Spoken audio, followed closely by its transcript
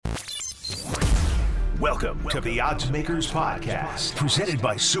Welcome to the Odds Makers Podcast, presented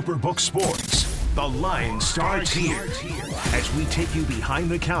by Superbook Sports. The line starts here as we take you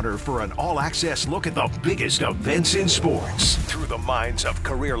behind the counter for an all-access look at the biggest events in sports through the minds of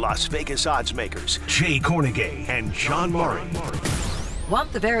career Las Vegas odds makers Jay Kornegay and John Murray.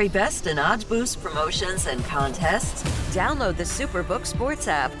 Want the very best in odds boosts, promotions, and contests? Download the Superbook Sports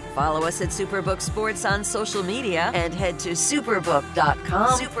app, follow us at Superbook Sports on social media, and head to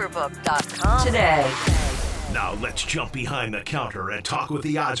superbook.com today. Now let's jump behind the counter and talk with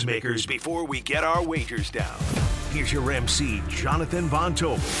the odds makers before we get our wagers down. Here's your MC, Jonathan Von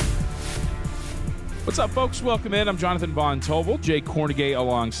Tobel. What's up, folks? Welcome in. I'm Jonathan Von Tobel. Jay Kornegay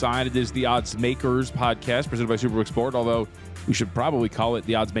alongside. It is the Odds Makers Podcast presented by Superbook Sport, although we should probably call it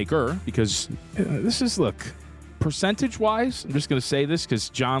the Odds Maker because this is, look, percentage-wise, I'm just going to say this because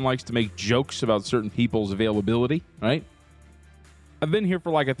John likes to make jokes about certain people's availability, right? I've been here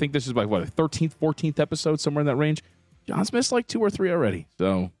for I think this is 13th, 14th episode, somewhere in that range. John's missed 2 or 3 already.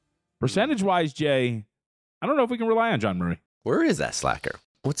 So percentage-wise, Jay, I don't know if we can rely on John Murray. Where is that slacker?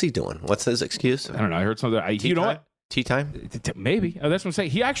 What's he doing? What's his excuse? I don't know. I heard something. You know what? Tea time? Maybe. That's what I'm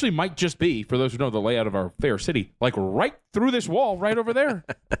saying. He actually might just be, for those who know the layout of our fair city, right through this wall, right over there.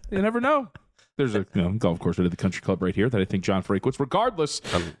 You never know. There's a golf course at the country club right here that I think John frequents. Regardless,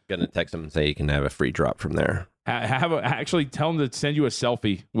 I'm going to text him and say you can have a free drop from there. Actually tell him to send you a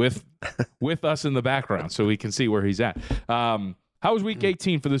selfie with us in the background so we can see where he's at. How was week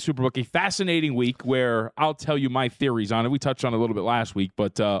 18 for the Superbook? A fascinating week where I'll tell you my theories on it. We touched on it a little bit last week,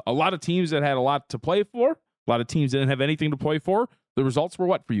 but a lot of teams that had a lot to play for, a lot of teams that didn't have anything to play for. The results were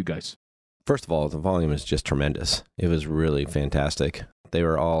what for you guys? First of all, the volume is just tremendous. It was really fantastic. They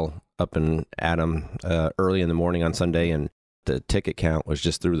were all up and at 'em early in the morning on Sunday, and the ticket count was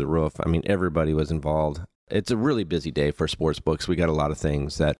just through the roof. I mean, everybody was involved. It's a really busy day for sports books. We got a lot of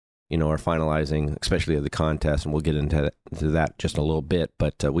things that are finalizing, especially the contest, and we'll get into that just a little bit.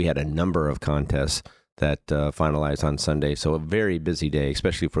 But we had a number of contests that finalized on Sunday, so a very busy day,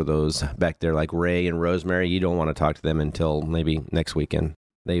 especially for those back there like Ray and Rosemary. You don't want to talk to them until maybe next weekend.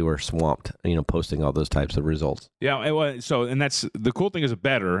 They were swamped, posting all those types of results. Yeah, and that's the cool thing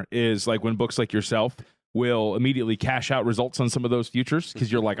is when books like yourself will immediately cash out results on some of those futures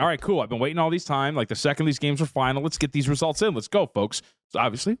because you're like, all right, cool, I've been waiting all these time. The second these games are final, let's get these results in. Let's go, folks. So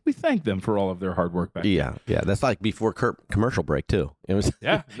obviously, we thank them for all of their hard work back Yeah, that's before commercial break, too. It was,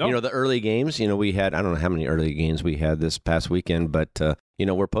 the early games, we had, I don't know how many early games we had this past weekend, but,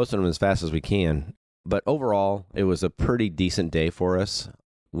 we're posting them as fast as we can. But overall, it was a pretty decent day for us.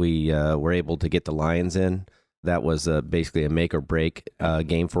 We were able to get the Lions in. That was basically a make or break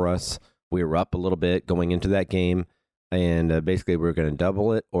game for us. We were up a little bit going into that game, and basically we were going to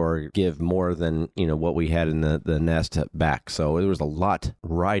double it or give more than what we had in the nest back. So there was a lot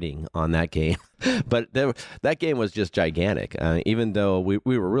riding on that game, but that game was just gigantic. Even though we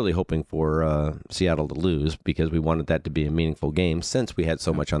were really hoping for Seattle to lose because we wanted that to be a meaningful game since we had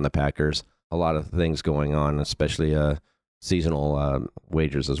so much on the Packers, a lot of things going on, especially seasonal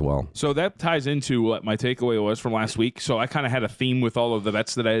wagers as well. So that ties into what my takeaway was from last week. So I kind of had a theme with all of the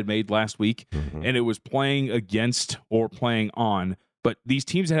bets that I had made last week, and it was playing against or playing on. But these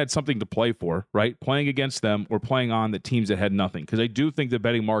teams that had something to play for, right? Playing against them or playing on the teams that had nothing. Because I do think the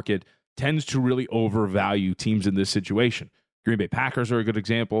betting market tends to really overvalue teams in this situation. Green Bay Packers are a good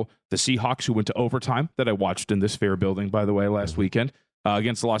example. The Seahawks, who went to overtime, that I watched in this fair building, by the way, last weekend.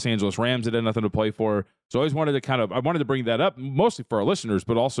 Against the Los Angeles Rams that had nothing to play for. So I always wanted to bring that up, mostly for our listeners,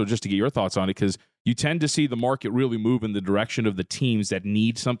 but also just to get your thoughts on it, because you tend to see the market really move in the direction of the teams that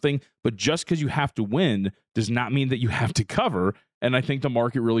need something, but just because you have to win does not mean that you have to cover, and I think the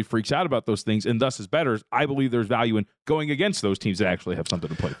market really freaks out about those things, and thus, as bettors, I believe there's value in going against those teams that actually have something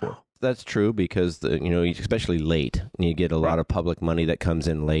to play for. That's true because, especially late, you get a lot of public money that comes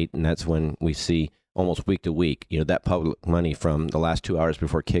in late, and that's when we see almost week to week, that public money from the last 2 hours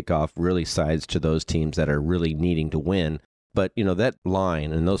before kickoff really sides to those teams that are really needing to win. But, that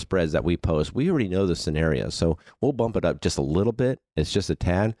line and those spreads that we post, we already know the scenario. So we'll bump it up just a little bit. It's just a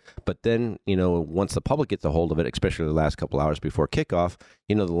tad. But then, once the public gets a hold of it, especially the last couple hours before kickoff,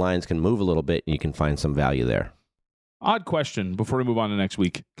 the lines can move a little bit and you can find some value there. Odd question before we move on to next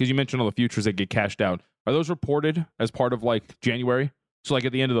week, because you mentioned all the futures that get cashed out. Are those reported as part of January? So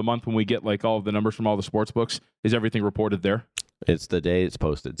at the end of the month when we get all of the numbers from all the sports books, is everything reported there? It's the day it's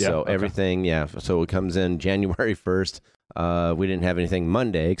posted. Yeah, so everything, So it comes in January 1st. We didn't have anything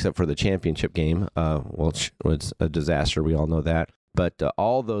Monday except for the championship game, which was a disaster. We all know that. But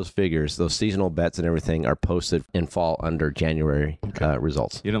all those figures, those seasonal bets and everything are posted and fall under January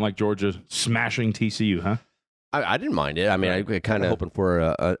results. You didn't like Georgia smashing TCU, huh? I didn't mind it. I mean, I kind of hoping for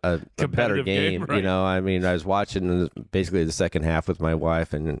a better game. Right? I mean, I was watching basically the second half with my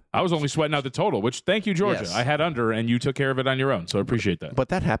wife, and I was only sweating out the total. Which, thank you, Georgia. Yes. I had under, and you took care of it on your own. So I appreciate that. But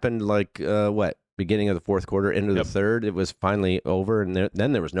that happened beginning of the fourth quarter, into the third. It was finally over, and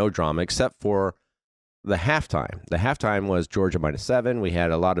then there was no drama except for the halftime. The halftime was Georgia -7. We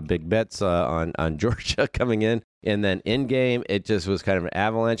had a lot of big bets on Georgia coming in, and then in game, it just was kind of an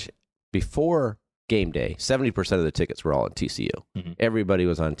avalanche. Before game day, 70% of the tickets were all on TCU. Mm-hmm. Everybody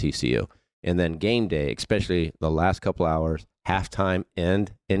was on TCU. And then game day, especially the last couple hours, halftime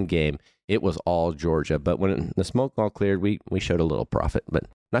and in game, it was all Georgia. But when the smoke all cleared, we showed a little profit, but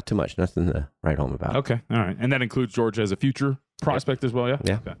not too much. Nothing to write home about. Okay. All right. And that includes Georgia as a future prospect as well, yeah?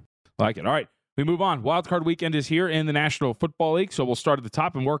 Yeah. Okay. Like it. All right. We move on. Wild Card Weekend is here in the National Football League, so we'll start at the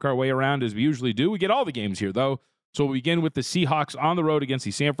top and work our way around as we usually do. We get all the games here, though. So we'll begin with the Seahawks on the road against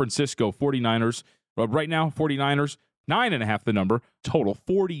the San Francisco 49ers. Right now, 49ers, 9.5 the number, total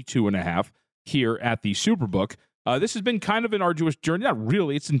 42.5 here at the Superbook. This has been kind of an arduous journey. Not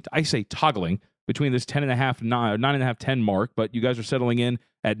really. It's, I say, toggling between this 10.5, 9.5, 10 mark, but you guys are settling in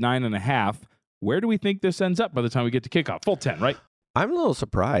at 9.5. Where do we think this ends up by the time we get to kickoff? Full 10, right? I'm a little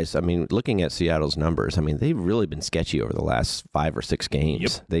surprised. I mean, looking at Seattle's numbers, I mean, they've really been sketchy over the last 5 or 6 games.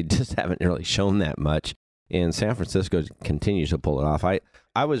 Yep. They just haven't really shown that much. And San Francisco continues to pull it off.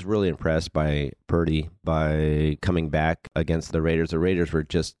 I was really impressed by Purdy by coming back against the Raiders. The Raiders were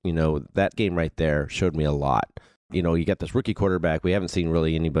just, that game right there showed me a lot. You got this rookie quarterback. We haven't seen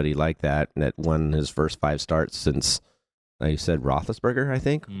really anybody like that won his first 5 starts since, you said Roethlisberger, I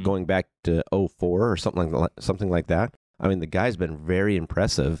think, going back to 2004 or something like that. I mean, the guy's been very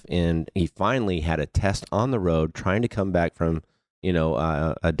impressive, and he finally had a test on the road trying to come back from,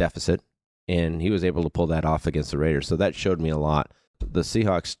 a deficit. And he was able to pull that off against the Raiders. So that showed me a lot. The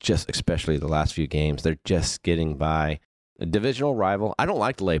Seahawks, just especially the last few games, they're just getting by. A divisional rival. I don't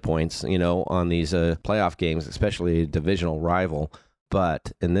like to lay points, on these playoff games, especially a divisional rival.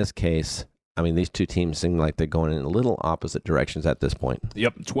 But in this case, I mean, these two teams seem like they're going in a little opposite directions at this point.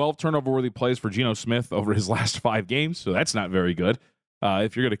 Yep, 12 turnover-worthy plays for Geno Smith over his last 5 games, so that's not very good.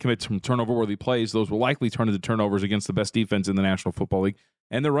 If you're going to commit some turnover-worthy plays, those will likely turn into turnovers against the best defense in the National Football League,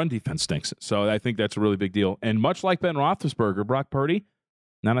 and their run defense stinks. So I think that's a really big deal. And much like Ben Roethlisberger, Brock Purdy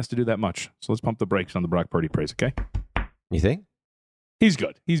not has to do that much. So let's pump the brakes on the Brock Purdy praise, okay? You think? He's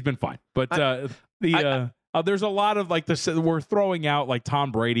good. He's been fine. But there's a lot of we're throwing out like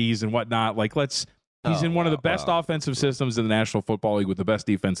Tom Brady's and whatnot. Like he's in one of the best offensive systems in the National Football League with the best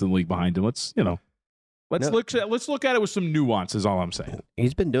defense in the league behind him. Let's look at it with some nuance is all I'm saying.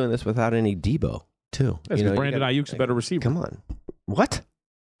 He's been doing this without any Debo too. Brandon Ayuk's a better receiver. Come on. What?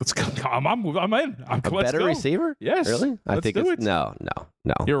 Let's go. I'm in. A better receiver? Yes. Really? I think do it. No.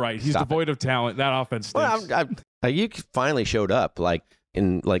 You're right. He's devoid of talent. That offense stinks. Well, Ayuk finally showed up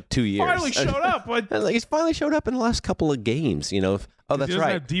in 2 years. Finally showed up. He's finally showed up in the last couple of games. That's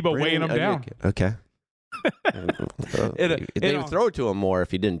right. Have Debo weighing him down. Okay. They would throw it to him more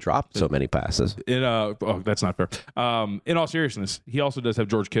if he didn't drop so many passes. That's not fair. In all seriousness, he also does have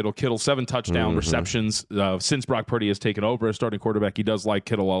George Kittle. Kittle 7 touchdown receptions since Brock Purdy has taken over as starting quarterback. He does like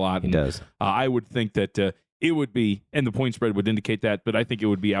Kittle a lot. He does. I would think that it would be, and the point spread would indicate that, but I think it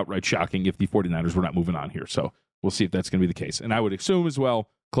would be outright shocking if the 49ers were not moving on here. So we'll see if that's going to be the case. And I would assume as well,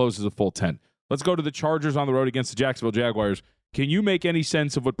 closes a full 10. Let's go to the Chargers on the road against the Jacksonville Jaguars. Can you make any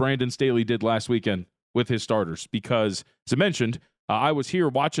sense of what Brandon Staley did last weekend with his starters? Because, as I mentioned, I was here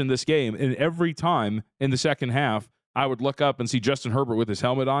watching this game, and every time in the second half, I would look up and see Justin Herbert with his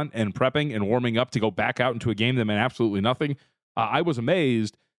helmet on and prepping and warming up to go back out into a game that meant absolutely nothing. I was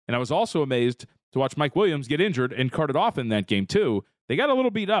amazed, and I was also amazed to watch Mike Williams get injured and carted off in that game, too. They got a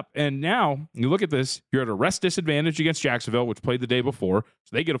little beat up, and now you look at this, you're at a rest disadvantage against Jacksonville, which played the day before,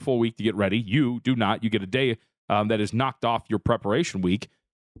 so they get a full week to get ready. You do not. You get a day that is knocked off your preparation week.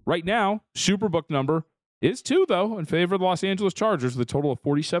 Right now, Superbook number is 2, though, in favor of the Los Angeles Chargers with a total of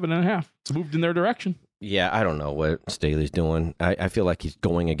 47.5. It's moved in their direction. Yeah, I don't know what Staley's doing. I feel like he's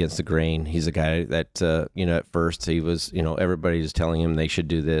going against the grain. He's a guy that, at first he was, everybody's telling him they should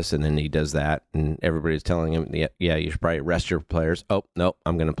do this, and then he does that, and everybody's telling him, yeah, you should probably rest your players. Oh, no,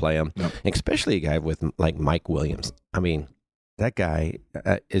 I'm going to play them. Nope. Especially a guy with, like, Mike Williams. I mean, that guy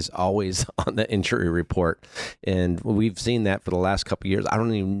is always on the injury report, and we've seen that for the last couple of years. I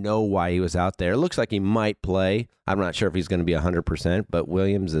don't even know why he was out there. It looks like he might play. I'm not sure if he's going to be 100%, but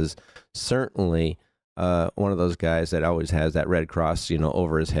Williams is certainly one of those guys that always has that red cross,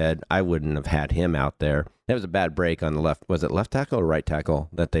 over his head. I wouldn't have had him out there. That was a bad break on the left. Was it left tackle or right tackle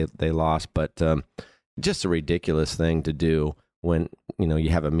that they lost? But just a ridiculous thing to do when you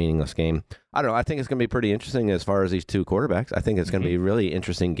have a meaningless game. I don't know. I think it's going to be pretty interesting as far as these two quarterbacks. I think it's going to be a really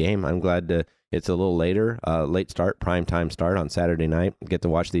interesting game. I'm glad it's a little later, late start, prime time start on Saturday night. Get to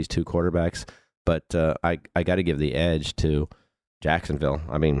watch these two quarterbacks. But I got to give the edge to Jacksonville.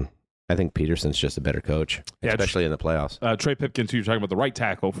 I mean, I think Peterson's just a better coach, especially in the playoffs. Trey Pipkins, who you're talking about, the right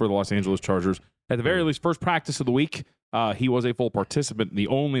tackle for the Los Angeles Chargers. At the very least, first practice of the week, he was a full participant. The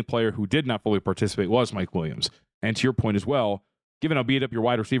only player who did not fully participate was Mike Williams. And to your point as well, given how beat up your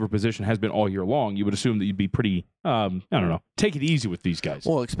wide receiver position has been all year long, you would assume that you'd be pretty, take it easy with these guys.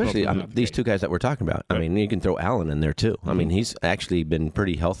 Well, especially these two guys that we're talking about. Right. I mean, you can throw Allen in there too. I mean, he's actually been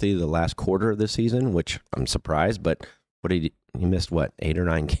pretty healthy the last quarter of the season, which I'm surprised, but he missed, 8 or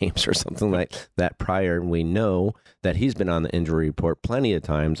 9 games or something like that prior. And we know that he's been on the injury report plenty of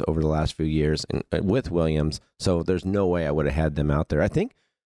times over the last few years with Williams, so there's no way I would have had them out there. I think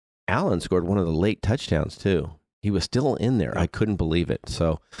Allen scored one of the late touchdowns too. He was still in there. I couldn't believe it.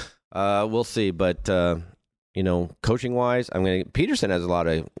 So we'll see. But, coaching-wise, Peterson has a lot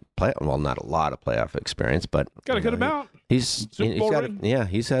of not a lot of playoff experience, but got a good amount. He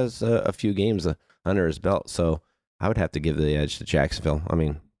has a few games under his belt. So I would have to give the edge to Jacksonville. I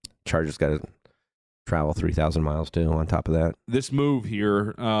mean, Chargers got to travel 3,000 miles too on top of that. This move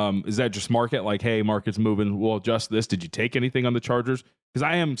here, is that just market? Like, hey, market's moving, we'll adjust this. Did you take anything on the Chargers? Because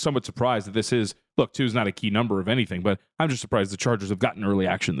I am somewhat surprised that this is, 2 is not a key number of anything, but I'm just surprised the Chargers have gotten early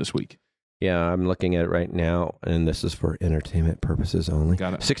action this week. Yeah, I'm looking at it right now, and this is for entertainment purposes only.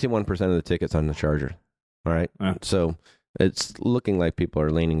 Got it. 61% of the tickets on the Chargers. All right? So it's looking like people are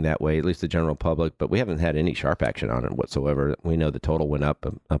leaning that way, at least the general public, but we haven't had any sharp action on it whatsoever. We know the total went up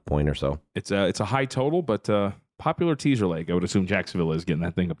a point or so. It's a high total, but popular teaser leg. I would assume Jacksonville is getting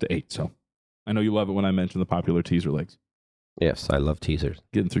that thing up to 8. So I know you love it when I mention the popular teaser legs. Yes, I love teasers.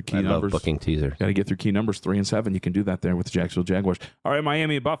 Getting through key numbers. I love booking teasers. Got to get through key numbers 3 and 7. You can do that there with the Jacksonville Jaguars. All right,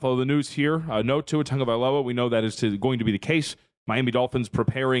 Miami and Buffalo. The news here: no Tua Tagovailoa. We know that is going to be the case. Miami Dolphins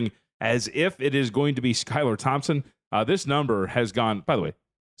preparing as if it is going to be Skylar Thompson. This number has gone. By the way,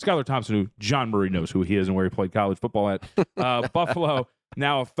 Skylar Thompson, who John Murray knows who he is and where he played college football at. Buffalo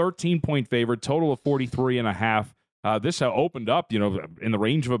now a 13-point favorite, total of 43.5. This opened up, in the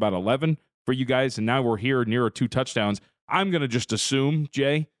range of about 11 for you guys, and now we're here near 2 touchdowns. I'm going to just assume,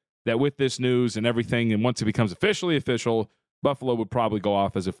 Jay, that with this news and everything, and once it becomes officially official, Buffalo would probably go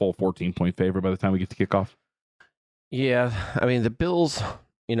off as a full 14-point favorite by the time we get to kickoff. Yeah, I mean, the Bills,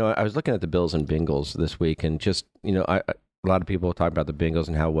 I was looking at the Bills and Bengals this week, and just, a lot of people talk about the Bengals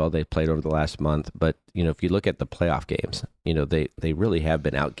and how well they played over the last month, but, if you look at the playoff games, they really have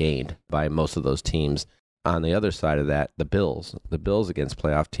been outgained by most of those teams. On the other side of that, the Bills against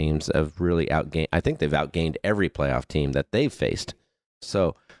playoff teams have really outgained. I think they've outgained every playoff team that they've faced.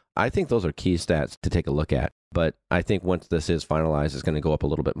 So I think those are key stats to take a look at. But I think once this is finalized, it's going to go up a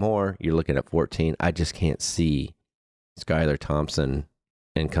little bit more. You're looking at 14. I just can't see Skylar Thompson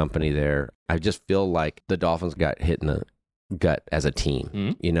and company there. I just feel like the Dolphins got hit in the gut as a team.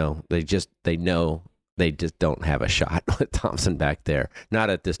 Mm-hmm. They know they just don't have a shot with Thompson back there. Not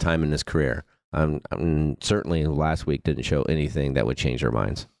at this time in his career. Certainly last week didn't show anything that would change their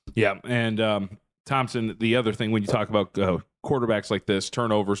minds. Yeah, and Thompson, the other thing when you talk about quarterbacks like this,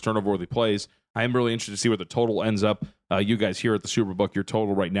 turnover-worthy plays, I am really interested to see where the total ends up. You guys here at the Superbook, your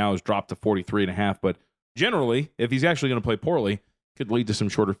total right now is dropped to 43.5, but generally, if he's actually going to play poorly, could lead to some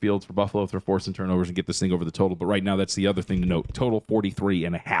shorter fields for Buffalo if they're forcing turnovers and get this thing over the total. But right now, that's the other thing to note. Total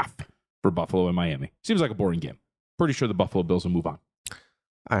 43.5 for Buffalo and Miami. Seems like a boring game. Pretty sure the Buffalo Bills will move on.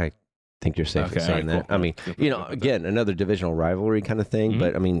 All right. Think you're safe in saying that. Cool. I mean, again, another divisional rivalry kind of thing,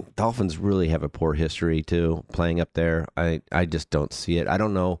 but I mean, Dolphins really have a poor history too, playing up there. I just don't see it. I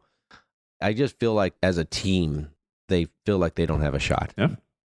don't know. I just feel like as a team, they feel like they don't have a shot. Yeah.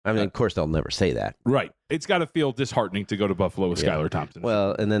 I mean, of course, they'll never say that. Right. It's got to feel disheartening to go to Buffalo with Skylar Thompson.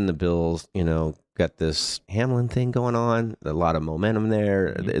 Well, and then the Bills, got this Hamlin thing going on, a lot of momentum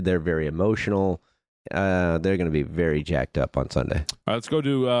there. Mm-hmm. They're very emotional. They're going to be very jacked up on Sunday. All right, let's go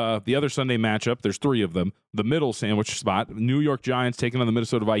to the other Sunday matchup. There's 3 of them. The middle sandwich spot, New York Giants taking on the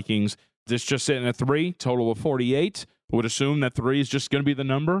Minnesota Vikings. This just sitting at 3, total of 48. Would assume that 3 is just going to be the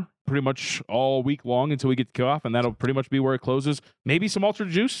number pretty much all week long until we get to kickoff, and that'll pretty much be where it closes. Maybe some ultra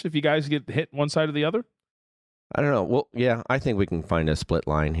juice if you guys get hit one side or the other. I don't know. Well, yeah, I think we can find a split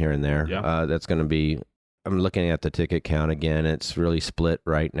line here and there. Yeah. That's going to be... I'm looking at the ticket count again. It's really split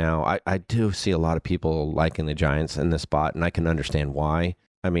right now. I do see a lot of people liking the Giants in this spot, and I can understand why.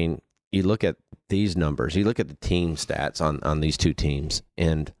 I mean, you look at these numbers, you look at the team stats on these 2 teams,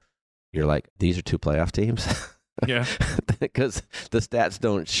 and you're like, these are 2 playoff teams? Yeah. Because the stats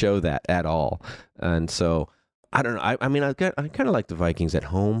don't show that at all. And so I don't know. I mean, I kind of like the Vikings at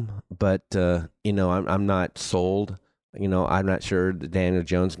home, but I'm not sold. I'm not sure that Daniel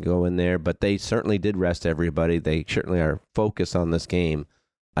Jones can go in there, but they certainly did rest everybody. They certainly are focused on this game.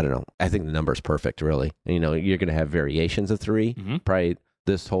 I don't know. I think the number is perfect, really. You're going to have variations of 3, probably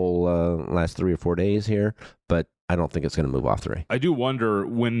this whole last 3 or 4 days here, but I don't think it's going to move off 3. I do wonder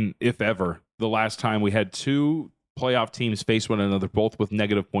when, if ever, the last time we had 2 playoff teams face one another, both with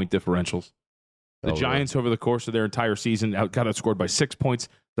negative point differentials. The Giants, over the course of their entire season, got outscored by 6 points.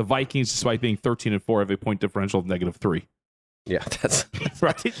 The Vikings, despite being 13-4, have a point differential of -3. Yeah, that's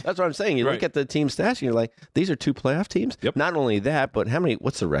right. That's what I'm saying. You look at the team stats, and you're like, these are 2 playoff teams. Yep. Not only that, but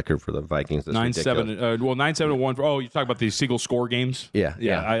what's the record for the Vikings? 9-7. 9-7-1. Oh, you're talking about the single score games? Yeah.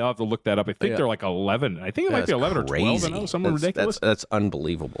 I'll have to look that up. I think they're like 11. I think it might be 11 or 12. Something ridiculous. That's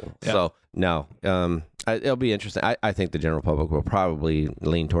unbelievable. Yeah. So no, it'll be interesting. I think the general public will probably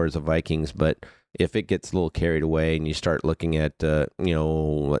lean towards the Vikings, but if it gets a little carried away and you start looking at,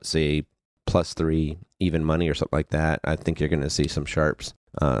 let's say +3 even money or something like that, I think you're going to see some sharps,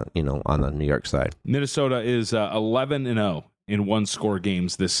 on the New York side. Minnesota is 11-0 in 1-score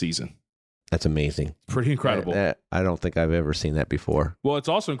games this season. That's amazing. Pretty incredible. I don't think I've ever seen that before. Well, it's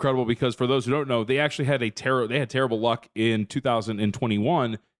also incredible because for those who don't know, they actually had terrible luck in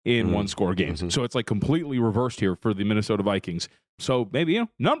 2021 in 1-score games. So it's like completely reversed here for the Minnesota Vikings. So maybe,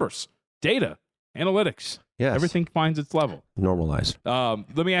 numbers, data, analytics. Yes. Everything finds its level. Normalized. Can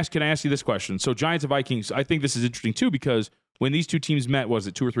I ask you this question? So Giants and Vikings, I think this is interesting too because when these two teams met, was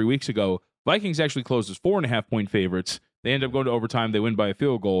it 2 or 3 weeks ago, Vikings actually closed as 4.5-point favorites. They end up going to overtime. They win by a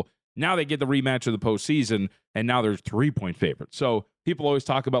field goal. Now they get the rematch of the postseason, and now they're 3-point favorites. So people always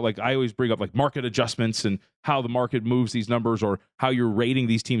talk about, I always bring up market adjustments and how the market moves these numbers or how you're rating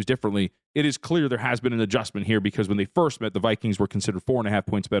these teams differently. It is clear there has been an adjustment here because when they first met, the Vikings were considered 4.5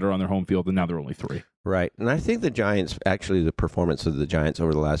 points better on their home field, and now they're only 3. Right. And I think the Giants, actually the performance of the Giants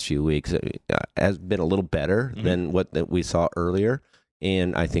over the last few weeks has been a little better than what we saw earlier.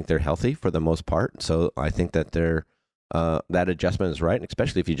 And I think they're healthy for the most part. So I think that that adjustment is right, and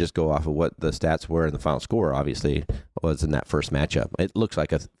especially if you just go off of what the stats were and the final score, obviously, was in that first matchup. It looks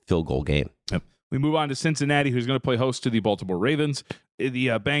like a field goal game. Yep. We move on to Cincinnati, who's going to play host to the Baltimore Ravens. The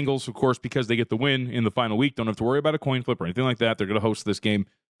Bengals, of course, because they get the win in the final week, don't have to worry about a coin flip or anything like that. They're going to host this game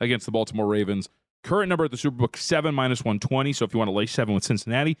against the Baltimore Ravens. Current number at the Superbook, 7 -120. So if you want to lay 7 with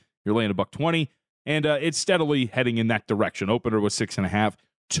Cincinnati, you're laying $1.20. And it's steadily heading in that direction. Opener was 6.5.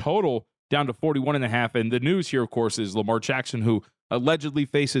 Total down to 41.5. And the news here, of course, is Lamar Jackson, who allegedly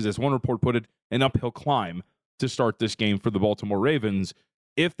faces, as one report put it, an uphill climb to start this game for the Baltimore Ravens.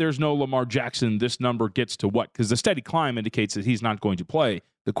 If there's no Lamar Jackson, this number gets to what? Because the steady climb indicates that he's not going to play.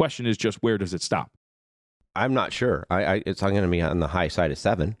 The question is just, where does it stop? I'm not sure. It's going to be on the high side of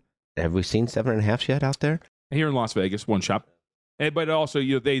 7. Have we seen 7.5 yet out there? Here in Las Vegas, one shop. But also,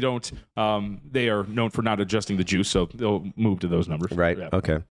 they don't. They are known for not adjusting the juice, so they'll move to those numbers. Right. Yeah.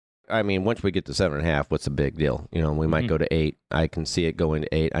 Okay. I mean, once we get to 7.5, what's the big deal? We might go to 8. I can see it going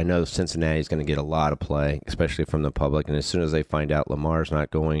to 8. I know Cincinnati's going to get a lot of play, especially from the public. And as soon as they find out Lamar's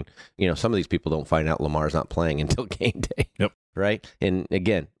not going, some of these people don't find out Lamar's not playing until game day. Yep. Right. And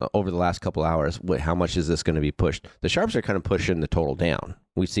again, over the last couple hours, how much is this going to be pushed? The Sharps are kind of pushing the total down.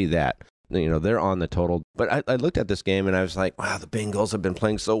 We see that. They're on the total. But I looked at this game and I was like, wow, the Bengals have been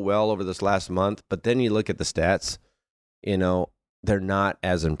playing so well over this last month. But then you look at the stats, they're not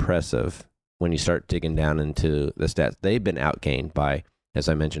as impressive when you start digging down into the stats. They've been outgained by, as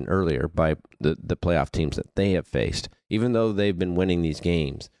I mentioned earlier, by the playoff teams that they have faced. Even though they've been winning these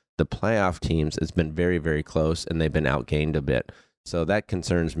games, the playoff teams, it's been very, very close, and they've been outgained a bit. So that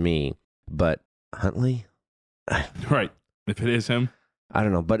concerns me. But Huntley? Right. If it is him. I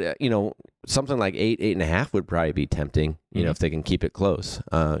don't know. But, something like 8.5 would probably be tempting, if they can keep it close.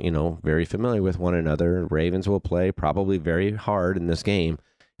 Very familiar with one another. Ravens will play probably very hard in this game.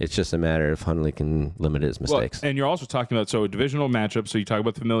 It's just a matter if Huntley can limit his mistakes. Well, and you're also talking about, a divisional matchup, so you talk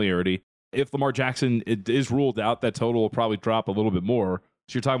about familiarity. If Lamar Jackson is ruled out, that total will probably drop a little bit more.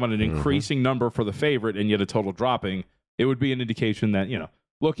 So you're talking about an increasing number for the favorite and yet a total dropping. It would be an indication that,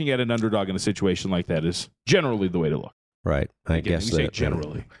 looking at an underdog in a situation like that is generally the way to look. Right. I guess you say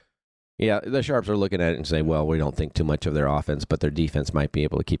generally. Yeah, the Sharps are looking at it and saying, well, we don't think too much of their offense, but their defense might be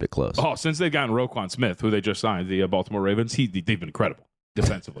able to keep it close. Oh, since they've gotten Roquan Smith, who they just signed, the Baltimore Ravens, they've been incredible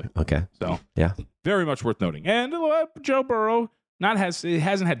defensively. Okay. So, yeah, very much worth noting. And Joe Burrow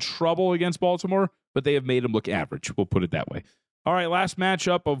hasn't had trouble against Baltimore, but they have made him look average. We'll put it that way. All right, last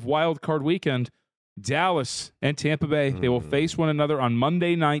matchup of Wild Card Weekend, Dallas and Tampa Bay. They will face one another on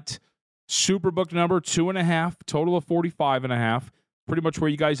Monday night. Superbook number 2.5, total of 45.5. Pretty much where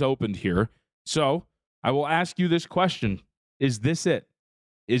you guys opened here. So I will ask you this question. Is this it?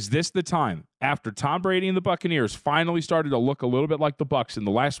 Is this the time, after Tom Brady and the Buccaneers finally started to look a little bit like the Bucs in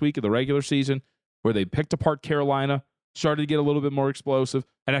the last week of the regular season, where they picked apart Carolina, started to get a little bit more explosive,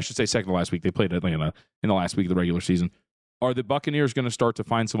 and I should say second to last week, they played Atlanta in the last week of the regular season. Are the Buccaneers going to start to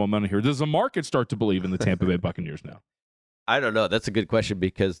find some momentum here? Does the market start to believe in the Tampa Bay Buccaneers now? I don't know. That's a good question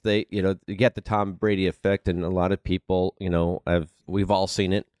because they, you get the Tom Brady effect, and a lot of people, we've all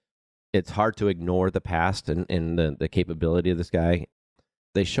seen it. It's hard to ignore the past and the capability of this guy.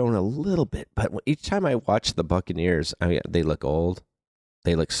 They've shown a little bit, but each time I watch the Buccaneers, they look old,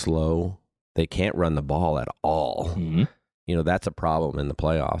 they look slow, they can't run the ball at all. Mm-hmm. That's a problem in the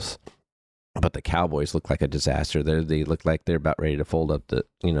playoffs. But the Cowboys look like a disaster. They look like they're about ready to fold up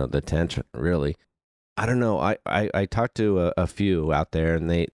the tent, really. I don't know. I talked to a few out there, and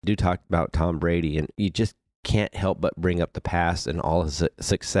they do talk about Tom Brady, and you just can't help but bring up the past and all his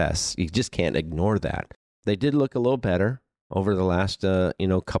success. You just can't ignore that. They did look a little better over the last,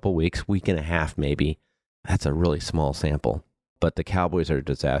 couple weeks, week and a half maybe. That's a really small sample. But the Cowboys are a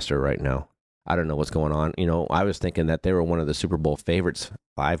disaster right now. I don't know what's going on. I was thinking that they were one of the Super Bowl favorites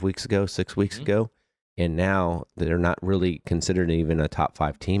 6 weeks ago, and now they're not really considered even a top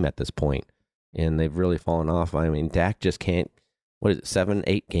 5 team at this point, and they've really fallen off. I mean, Dak just can't,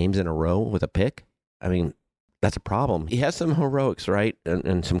 7-8 games in a row with a pick? I mean, that's a problem. He has some heroics, right,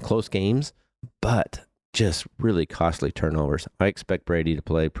 and some close games, but just really costly turnovers. I expect Brady to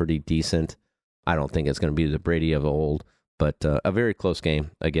play pretty decent. I don't think it's going to be the Brady of old, but a very close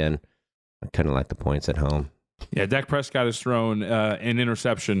game. Again, I kind of like the points at home. Yeah, Dak Prescott has thrown an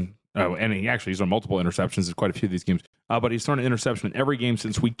interception. And he's thrown multiple interceptions in quite a few of these games. But he's thrown an interception in every game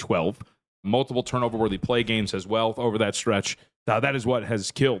since week 12. Multiple turnover-worthy play games as well over that stretch. That is what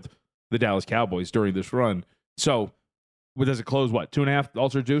has killed the Dallas Cowboys during this run. So, does it close, 2.5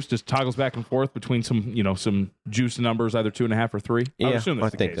 ultra juice? Just toggles back and forth between some juice numbers, either 2.5 or 3? Yeah, I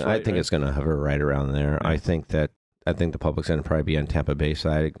think it's going to hover right around there. Yeah. I think the public's going to probably be on Tampa Bay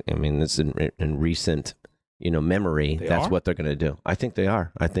side. I mean, it's in recent, memory. That's what they're going to do. I think they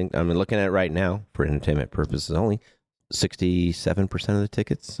are. Looking at it right now for entertainment purposes, only 67% of the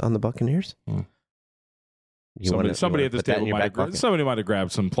tickets on the Buccaneers. Somebody at this table might have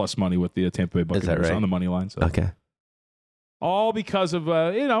grabbed some plus money with the Tampa Bay Buccaneers on the money line. So. Okay. All because of,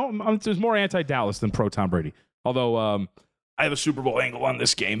 there's more anti-Dallas than pro-Tom Brady. Although I have a Super Bowl angle on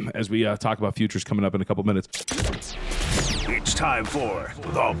this game as we talk about futures coming up in a couple minutes. It's time for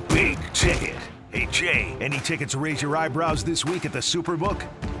the Big Ticket. Hey, Jay, any tickets to raise your eyebrows this week at the Superbook?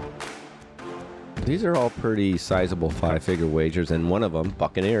 These are all pretty sizable 5-figure wagers, and one of them,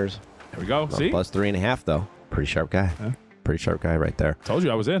 Buccaneers. There we go. See? Plus 3.5, though. Pretty sharp guy. Yeah. Pretty sharp guy right there. Told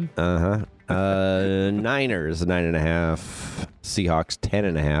you I was in. Niners, 9.5. Seahawks,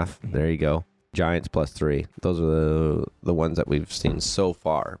 10.5. There you go. Giants, plus 3. Those are the ones that we've seen so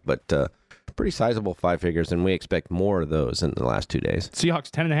far. But pretty sizable 5 figures, and we expect more of those in the last 2 days. Seahawks,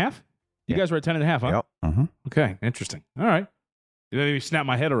 10.5? You guys were at 10.5, huh? Yep. Mm-hmm. Okay, interesting. All right. You made me snap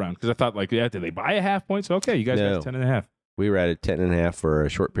my head around because I thought, did they buy a half point? So, okay, you guys got 10.5. We were at 10.5 for a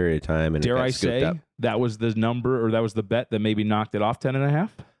short period of time, and dare I say up. That was the number, or that was the bet that maybe knocked it off 10.5?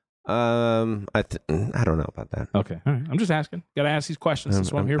 I don't know about that. Okay, all right. I'm just asking. Got to ask these questions.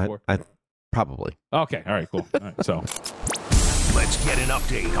 That's what I'm here for. Probably. Okay, all right, cool. All right, so let's get an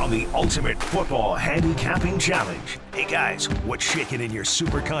update on the Ultimate Football Handicapping Challenge. Hey guys, what's shaking in your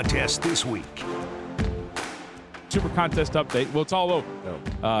Super Contest this week? Super Contest update. Well, it's all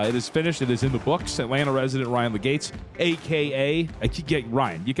over. It is finished. It is in the books. Atlanta resident Ryan Legates, a.k.a.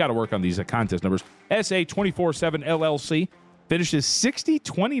 Ryan, you got to work on these contest numbers. SA247 LLC finishes 60,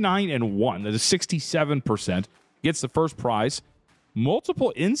 29, and 1. That is 67%. Gets the first prize.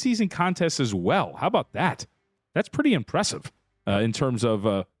 Multiple in-season contests as well. How about that? That's pretty impressive in terms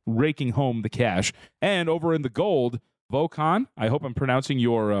of raking home the cash. And over in the gold, Vokan, I hope I'm pronouncing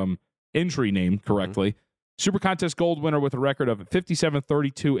your entry name correctly. Mm-hmm. Super Contest Gold winner with a record of 57,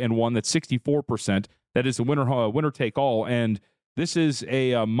 32, and 1. That's 64%. That is the winner take all. And this is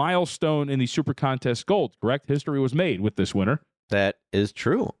a milestone in the Super Contest Gold, correct? History was made with this winner. That is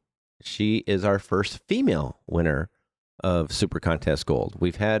true. She is our first female winner of Super Contest Gold.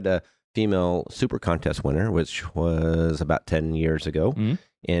 We've had a female Super Contest winner, which was about 10 years ago. Mm-hmm.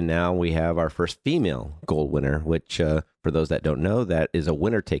 And now we have our first female gold winner, which, for those that don't know, that is a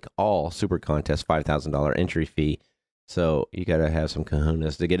winner-take-all Super Contest $5,000 entry fee. So you got to have some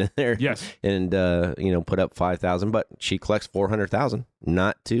kahunas to get in there. Yes. And, put up $5,000. But she collects $400,000.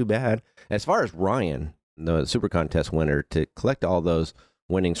 Not too bad. As far as Ryan, the Super Contest winner, to collect all those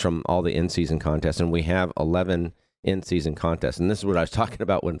winnings from all the in-season contests, and we have 11 in-season contests. And this is what I was talking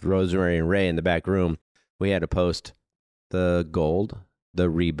about with Rosemary and Ray in the back room. we had to post the gold, the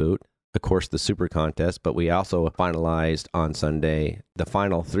reboot, of course, the super contest, but we also finalized on Sunday the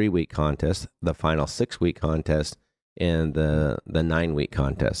final 3-week contest, the final 6-week contest, and the 9-week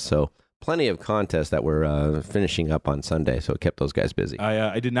contest. So plenty of contests that were finishing up on Sunday, so it kept those guys busy.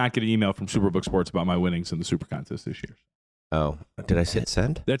 I did not get an email from Superbook Sports about my winnings in the super contest this year. Oh, did I hit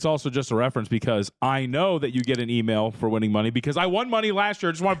send? That's also just a reference because I know that you get an email for winning money because I won money last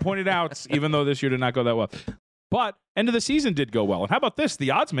year. I just want to point it out, even though this year did not go that well. But end of the season did go well. And how about this?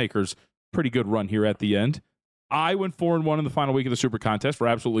 The odds makers, pretty good run here at the end. I went 4-1 in the final week of the super contest for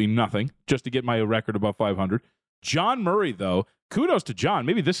absolutely nothing, just to get my record above 500. John Murray, though, kudos to John.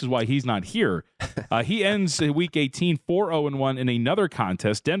 Maybe this is why he's not here. He ends week 18 4-0-1 in another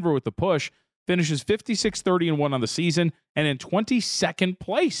contest. Denver with the push. Finishes 56-30-1 on the season, and in 22nd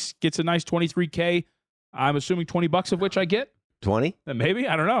place gets a nice $23K. I'm assuming $20 of which I get 20. Maybe,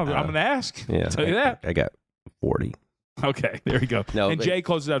 I don't know. I'm going to ask. Yeah, I'll tell you that. I got 40. Okay, there you go. No, and Jay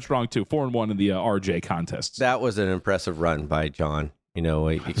closes out strong too, 4-1 in the RJ contests. That was an impressive run by John. You know,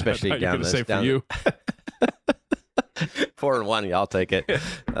 especially down this. For you. 4-1, I'll take it.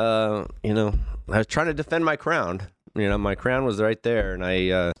 You know, I was trying to defend my crown. You know, my crown was right there, and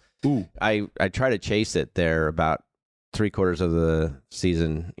I try to chase it there about 3/4 of the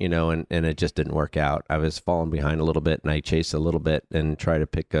season, you know, and it just didn't work out. I was falling behind a little bit, and I chased a little bit and tried to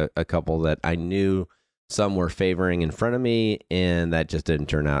pick a couple that I knew some were favoring in front of me, and that just didn't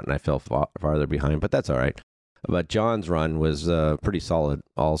turn out, and I fell farther behind, but that's all right. But John's run was pretty solid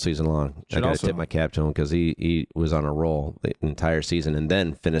all season long. I got to tip my cap to him because he was on a roll the entire season and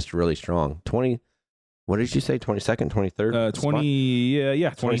then finished really strong. 20. What did you say? 22nd, 23rd?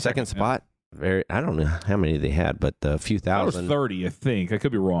 22nd spot. Yeah. Very. I don't know how many they had, but a few thousand. That was 30, I think. I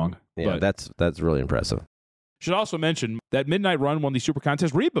could be wrong. Yeah, but that's really impressive. Should also mention that Midnight Run won the Super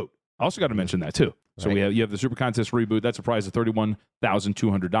Contest reboot. Also got to mention that too. So right. you have the Super Contest reboot. That's a prize of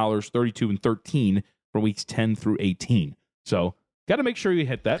 $31,200, 32 and 13 for weeks 10 through 18. So got to make sure you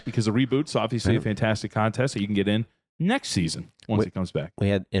hit that because the reboot's obviously a fantastic contest that you can get in next season once it comes back. We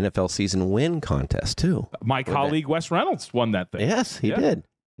had NFL season win contest too. My colleague Wes Reynolds won that thing. Yes, he did.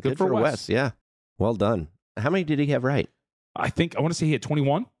 Good for Wes. Yeah. Well done. How many did he have right? I want to say he had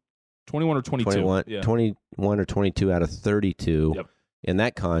 21. 21 or 22. 21 or 22 out of 32. Yep. In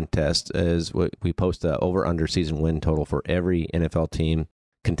that contest is what we post a over-under season win total for every NFL team.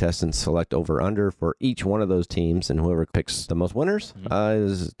 Contestants select over-under for each one of those teams, and whoever picks the most winners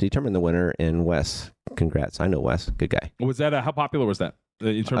is determine the winner. And Wes, congrats. I know Wes. Good guy. Was that how popular was that?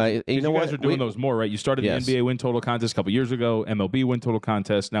 In terms you guys are doing those more, right? You started the NBA win total contest a couple years ago, MLB win total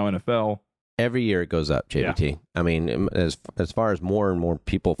contest, now NFL. Every year it goes up, JVT. Yeah. I mean, as far as more and more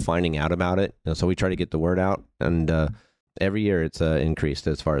people finding out about it, so we try to get the word out, and every year it's increased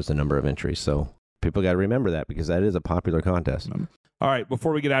as far as the number of entries. So people got to remember that because that is a popular contest. All right,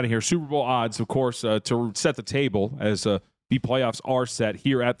 before we get out of here, Super Bowl odds, of course, to set the table as the playoffs are set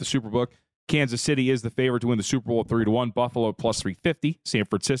here at the Superbook. Kansas City is the favorite to win the Super Bowl at 3-1. Buffalo at plus 350. San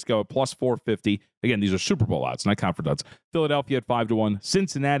Francisco at plus 450. Again, these are Super Bowl odds, not conference odds. Philadelphia at 5-1.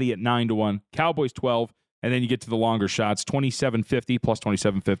 Cincinnati at 9-1. Cowboys 12. And then you get to the longer shots. 2750 plus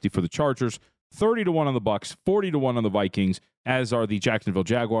 2750 for the Chargers. 30-1 on the Bucks. 40-1 on the Vikings, as are the Jacksonville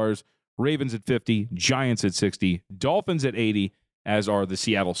Jaguars. Ravens at 50. Giants at 60. Dolphins at 80, as are the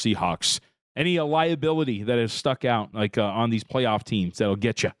Seattle Seahawks. Any liability that has stuck out like on these playoff teams that'll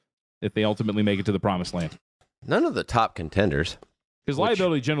get you if they ultimately make it to the promised land? None of the top contenders. Because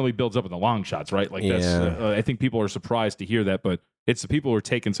liability generally builds up in the long shots, right? Like that's. I think people are surprised to hear that, but it's the people who are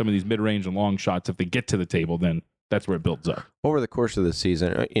taking some of these mid-range and long shots. If they get to the table, then that's where it builds up. Over the course of the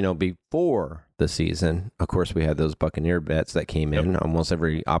season, before the season, of course, we had those Buccaneer bets that came in. Almost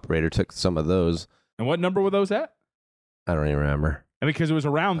every operator took some of those. And what number were those at? I don't even remember. I mean, because it was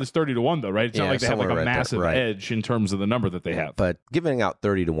around this 30-1, though, right? It's not like they have like a massive edge in terms of the number that they have. But giving out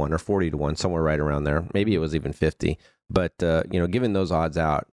 30-1 or 40-1, somewhere right around there. Maybe it was even 50. But, giving those odds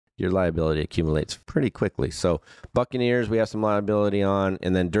out, your liability accumulates pretty quickly. So Buccaneers, we have some liability on.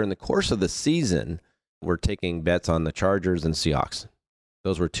 And then during the course of the season, we're taking bets on the Chargers and Seahawks.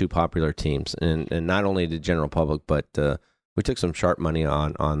 Those were two popular teams. And not only the general public, but we took some sharp money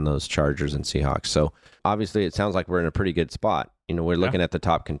on those Chargers and Seahawks. So obviously it sounds like we're in a pretty good spot. We're looking at the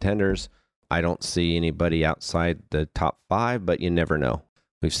top contenders. I don't see anybody outside the top 5, but you never know.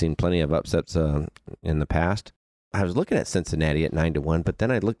 We've seen plenty of upsets in the past. I was looking at Cincinnati at 9-1, but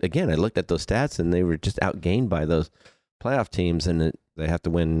then I looked at those stats, and they were just outgained by those playoff teams, and they have to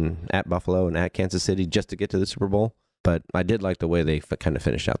win at Buffalo and at Kansas City just to get to the Super Bowl. But I did like the way they kind of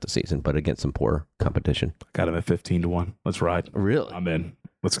finished out the season, but against some poor competition. Got him at 15-1. Let's ride. Really? I'm in.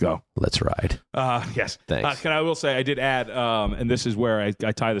 Let's go. Let's ride. Yes. Thanks. I will say I did add, and this is where I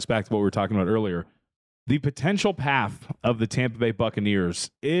tie this back to what we were talking about earlier. The potential path of the Tampa Bay Buccaneers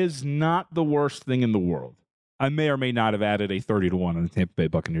is not the worst thing in the world. I may or may not have added a 30-1 on the Tampa Bay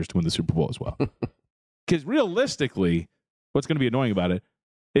Buccaneers to win the Super Bowl as well. Because realistically, what's going to be annoying about it,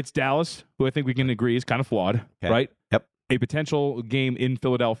 it's Dallas, who I think we can agree is kind of flawed, right? Yep. A potential game in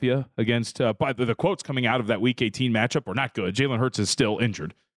Philadelphia against, by the quotes coming out of that Week 18 matchup are not good. Jalen Hurts is still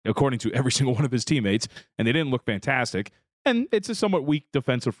injured, according to every single one of his teammates, and they didn't look fantastic. And it's a somewhat weak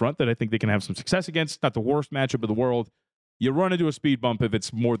defensive front that I think they can have some success against. Not the worst matchup in the world. You run into a speed bump if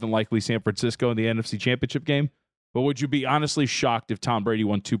it's more than likely San Francisco in the NFC Championship game. But would you be honestly shocked if Tom Brady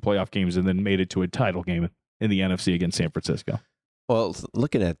won 2 playoff games and then made it to a title game in the NFC against San Francisco? Well,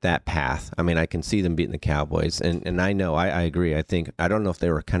 looking at that path, I mean, I can see them beating the Cowboys. And I know, I agree. I don't know if they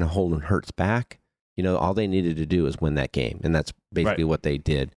were kind of holding Hurts back. You know, all they needed to do was win that game. And that's basically what they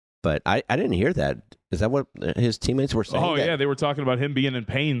did. But I didn't hear that. Is that what his teammates were saying? Oh, yeah. They were talking about him being in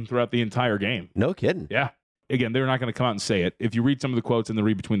pain throughout the entire game. No kidding. Yeah. Again, they're not going to come out and say it. If you read some of the quotes and then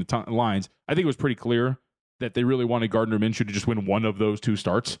read between the lines, I think it was pretty clear that they really wanted Gardner Minshew to just win one of those 2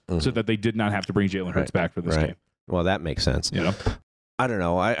 starts so that they did not have to bring Jalen Hurts back for this game. Well, that makes sense. You know? I don't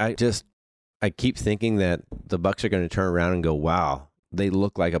know. I keep thinking that the Bucs are going to turn around and go, wow, they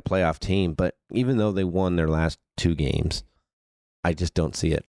look like a playoff team. But even though they won their last 2 games, I just don't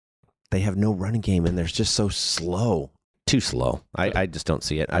see it. They have no running game, and they're just so slow. Too slow. I just don't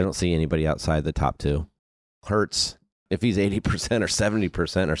see it. I don't see anybody outside the top 2. Hurts, if he's 80% or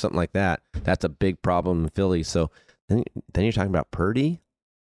 70% or something like that, that's a big problem in Philly. So then you're talking about Purdy?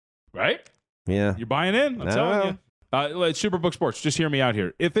 Right? Yeah. You're buying in? I'm telling you. Superbook Sports, just hear me out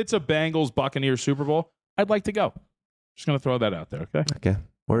here. If it's a Bengals-Buccaneers Super Bowl, I'd like to go. Just going to throw that out there, okay? Okay.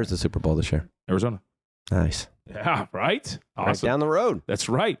 Where is the Super Bowl this year? Arizona. Nice. Yeah, right? Awesome. Right down the road. That's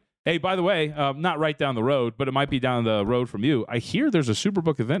right. Hey, by the way, not right down the road, but it might be down the road from you. I hear there's a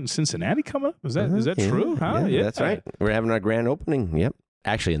Superbook event in Cincinnati coming up. Is that true? Huh? Yeah, that's right. We're having our grand opening. Yep.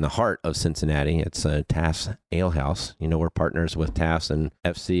 Actually, in the heart of Cincinnati, it's Taft's Ale House. You know, we're partners with Taft's and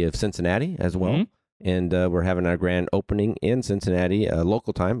FC of Cincinnati as well. Mm-hmm. And we're having our grand opening in Cincinnati,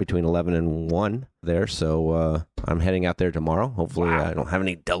 local time between 11 and 1 there. So I'm heading out there tomorrow. Hopefully I don't have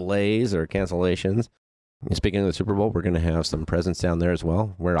any delays or cancellations. And speaking of the Super Bowl, we're going to have some presence down there as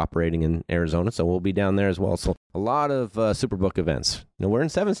well. We're operating in Arizona, so we'll be down there as well. So a lot of Superbook events. You know, we're in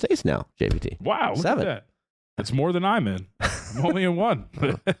 7 states now, JVT. Wow, 7. Look at that. It's more than I'm in. I'm only in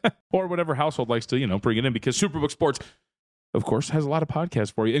 1. Or whatever household likes to, bring it in, because Superbook Sports, of course, has a lot of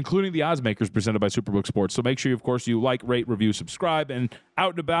podcasts for you, including the Odds Makers presented by Superbook Sports. So make sure, of course, you like, rate, review, subscribe, and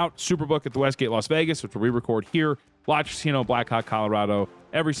out and about Superbook at the Westgate Las Vegas, which we record here, Lodge Casino, Blackhawk, Colorado,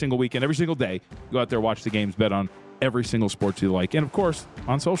 every single weekend, every single day. Go out there, watch the games, bet on every single sport you like. And, of course,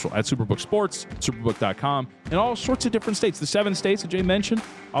 on social at Superbook Sports, superbook.com, and all sorts of different states. The 7 states that Jay mentioned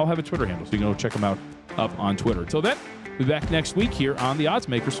all have a Twitter handle, so you can go check them out up on Twitter. Until then, we'll be back next week here on The Odds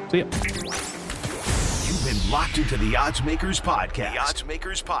Makers. See ya. You've been locked into the Odds Makers Podcast. The Odds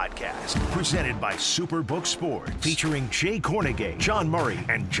Makers Podcast, presented by Superbook Sports, featuring Jay Kornegay, John Murray,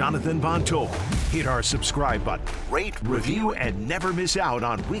 and Jonathan Von Tobel. Hit our subscribe button, rate, review, and never miss out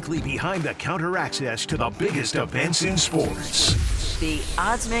on weekly behind-the-counter access to the biggest events in sports. The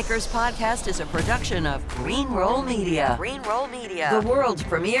Odds Makers Podcast is a production of Green Roll Media. Green Roll Media, the world's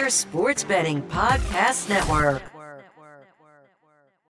premier sports betting podcast network.